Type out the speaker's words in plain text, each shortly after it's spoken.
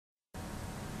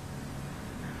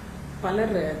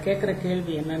பலர் கேட்குற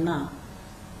கேள்வி என்னன்னா,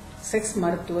 செக்ஸ்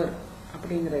மருத்துவர்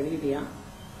அப்படிங்கிற ரீதியா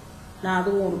நான்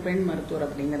அதுவும் ஒரு பெண் மருத்துவர்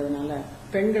அப்படிங்கிறதுனால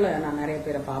பெண்களை நான் நிறைய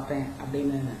பேரை பார்ப்பேன்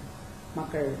அப்படின்னு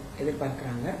மக்கள்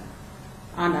எதிர்பார்க்கிறாங்க.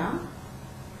 ஆனால்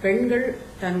பெண்கள்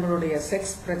தங்களுடைய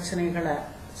செக்ஸ் பிரச்சனைகளை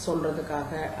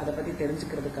சொல்றதுக்காக, அதை பற்றி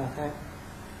தெரிஞ்சுக்கிறதுக்காக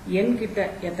என்கிட்ட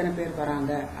எத்தனை பேர்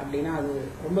வராங்க அப்படின்னா அது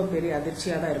ரொம்ப பெரிய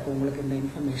அதிர்ச்சியாக தான் இருக்கும் உங்களுக்கு இந்த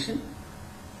இன்ஃபர்மேஷன்.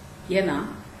 ஏன்னா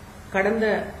கடந்த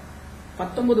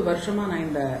 19 வருஷமா நான்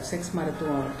இந்த செக்ஸ்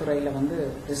மருத்துவ துறையில்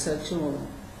ரிசர்ச்சும்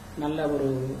நல்ல ஒரு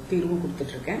தீர்வும்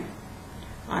கொடுத்துட்டு இருக்கேன்.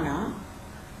 ஆனால்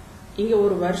இங்கே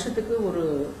ஒரு வருஷத்துக்கு ஒரு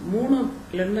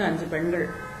 3லிருந்து 5 பெண்கள்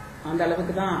அந்த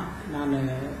அளவுக்கு தான் நான்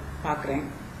பார்க்குறேன்.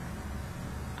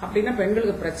 அப்படின்னா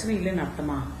பெண்களுக்கு பிரச்சனை இல்லைன்னு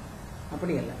அர்த்தமா?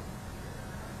 அப்படி இல்லை,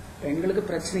 பெண்களுக்கு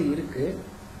பிரச்சனை இருக்கு.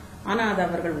 ஆனால் அதை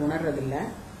அவர்கள் உணர்றதில்லை.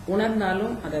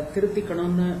 உணர்ந்தாலும் அதை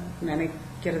திருத்திக்கணும்னு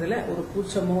நினைக்கிறதுல ஒரு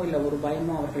கூச்சமோ இல்லை ஒரு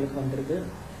பயமோ அவர்களுக்கு வந்துருது.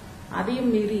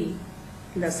 அதையும் மீறி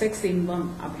இந்த செக்ஸ் இன்பம்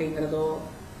அப்படிங்கிறதோ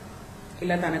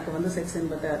இல்லை தனக்கு செக்ஸ்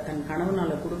இன்பத்தை தன்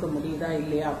கணவனால கொடுக்க முடியுதா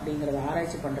இல்லையா அப்படிங்கறத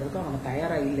ஆராய்ச்சி பண்றதுக்கும் அவங்க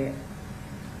தயாரா இல்லையா.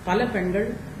 பல பெண்கள்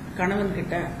கணவன்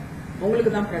கிட்ட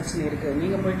உங்களுக்கு தான் பிரச்சனை இருக்கு,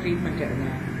 நீங்க போய் ட்ரீட்மெண்ட் எடுங்க,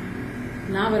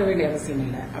 நான் வர வேண்டிய அவசியம்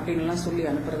இல்லை அப்படின்னு சொல்லி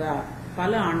அனுப்புறதா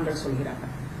பல ஆண்கள் சொல்கிறாங்க.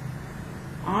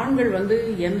 ஆண்கள்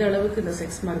எந்த அளவுக்கு இந்த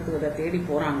செக்ஸ் மருத்துவத்தை தேடி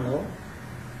போறாங்களோ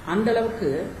அந்த அளவுக்கு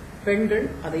பெண்கள்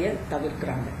அதைய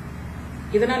தவிர்க்கிறாங்க.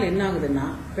 இதனால் என்ன ஆகுதுன்னா,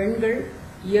 பெண்கள்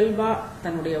இயல்பா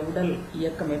தன்னுடைய உடல்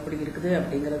இயக்கம் எப்படி இருக்குது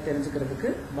அப்படிங்கறத தெரிஞ்சுக்கிறதுக்கு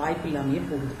வாய்ப்பு இல்லாமையே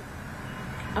போகுது.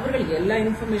 அவர்கள் எல்லா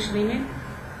இன்ஃபர்மேஷனையுமே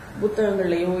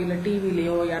புத்தகங்கள்லயோ இல்ல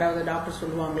டிவிலயோ யாராவது டாக்டர்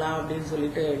சொல்லுவாங்களா அப்படின்னு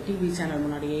சொல்லிட்டு டிவி சேனல்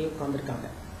முன்னாடியே உட்கார்ந்துருக்காங்க.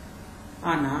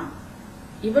 ஆனா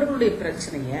இவர்களுடைய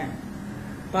பிரச்சனைய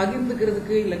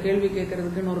பகிர்ந்துக்கிறதுக்கு இல்ல கேள்வி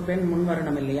கேட்கறதுக்குன்னு ஒரு பெண் முன்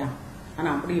வரணும் இல்லையா? ஆனா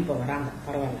அப்படி இப்ப வராங்க,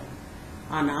 பரவாயில்ல.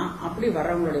 ஆனா அப்படி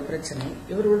வர்றவங்களுடைய பிரச்சனை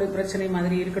இவர்களுடைய பிரச்சனை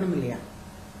மாதிரி இருக்கணும் இல்லையா?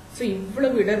 சோ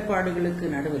இவ்வளவு இடர்பாடுகளுக்கு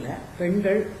நடுவில்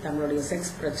பெண்கள் தங்களுடைய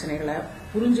செக்ஸ் பிரச்சனைகளை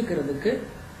புரிஞ்சுக்கிறதுக்கு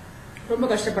ரொம்ப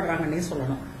கஷ்டப்படுறாங்கன்னே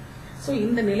சொல்லணும். சோ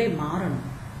இந்த நிலை மாறணும்.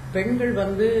 பெண்கள்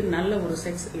நல்ல ஒரு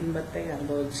செக்ஸ் இன்பத்தை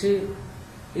அனுபவிச்சு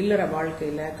இல்லற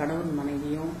வாழ்க்கையில கணவன்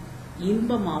மனைவியும்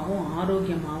இன்பமாகவும்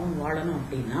ஆரோக்கியமாகவும் வாழணும்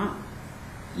அப்படின்னா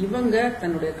இவங்க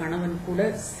தன்னுடைய கணவன் கூட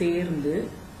சேர்ந்து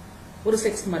ஒரு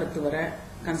செக்ஸ் மருத்துவரை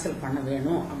கன்சல்ட் பண்ண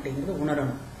வேணும் அப்படிங்கறது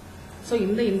உணரணும். சோ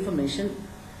இந்த இன்ஃபர்மேஷன்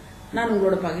நான்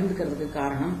உங்களோட பகிர்ந்துக்கிறதுக்கு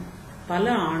காரணம், பல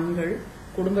ஆண்கள்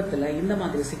குடும்பத்துல இந்த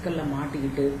மாதிரி சிக்கல்ல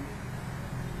மாட்டிக்கிட்டு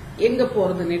எங்க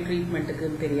போறதுன்னு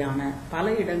ட்ரீட்மெண்ட்டுக்குன்னு தெரியாம பல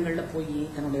இடங்கள்ல போய்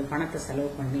தன்னுடைய பணத்தை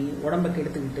செலவு பண்ணி உடம்ப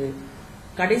கெடுத்துக்கிட்டு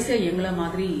கடைசியா எங்களை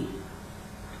மாதிரி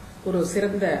ஒரு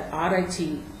சிறந்த ஆராய்ச்சி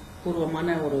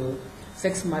பூர்வமான ஒரு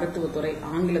செக்ஸ் மருத்துவத்துறை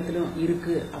ஆங்கிலத்திலும்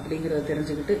இருக்கு அப்படிங்கறத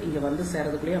தெரிஞ்சுக்கிட்டு இங்க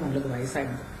சேர்றதுக்குள்ளேயே அவங்களுக்கு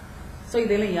வயசாயிடுது. சோ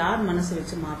இதெல்லாம் யார் மனசு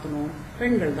வச்சு மாத்தணும்?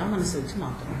 பெண்கள் தான் மனசு வச்சு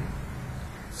மாத்தணும்.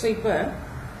 சோ இப்ப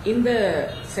இந்த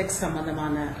செக்ஸ்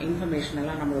சம்பந்தமான இன்ஃபர்மேஷன்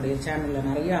எல்லாம் நம்மளுடைய சேனல்ல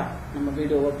நிறைய நம்ம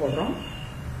வீடியோவை போடுறோம்.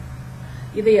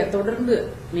 இதைய தொடர்ந்து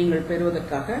நீங்கள்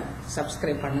பெறுவதற்காக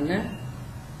சப்ஸ்கிரைப் பண்ணுங்க.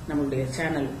 நம்மளுடைய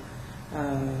சேனல்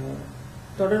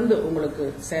தொடர்ந்து உங்களுக்கு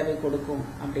சேவை கொடுக்கும்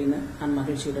அப்படின்னு நான்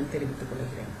மகிழ்ச்சியுடன் தெரிவித்துக்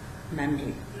கொள்கிறேன்.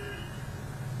 நன்றி.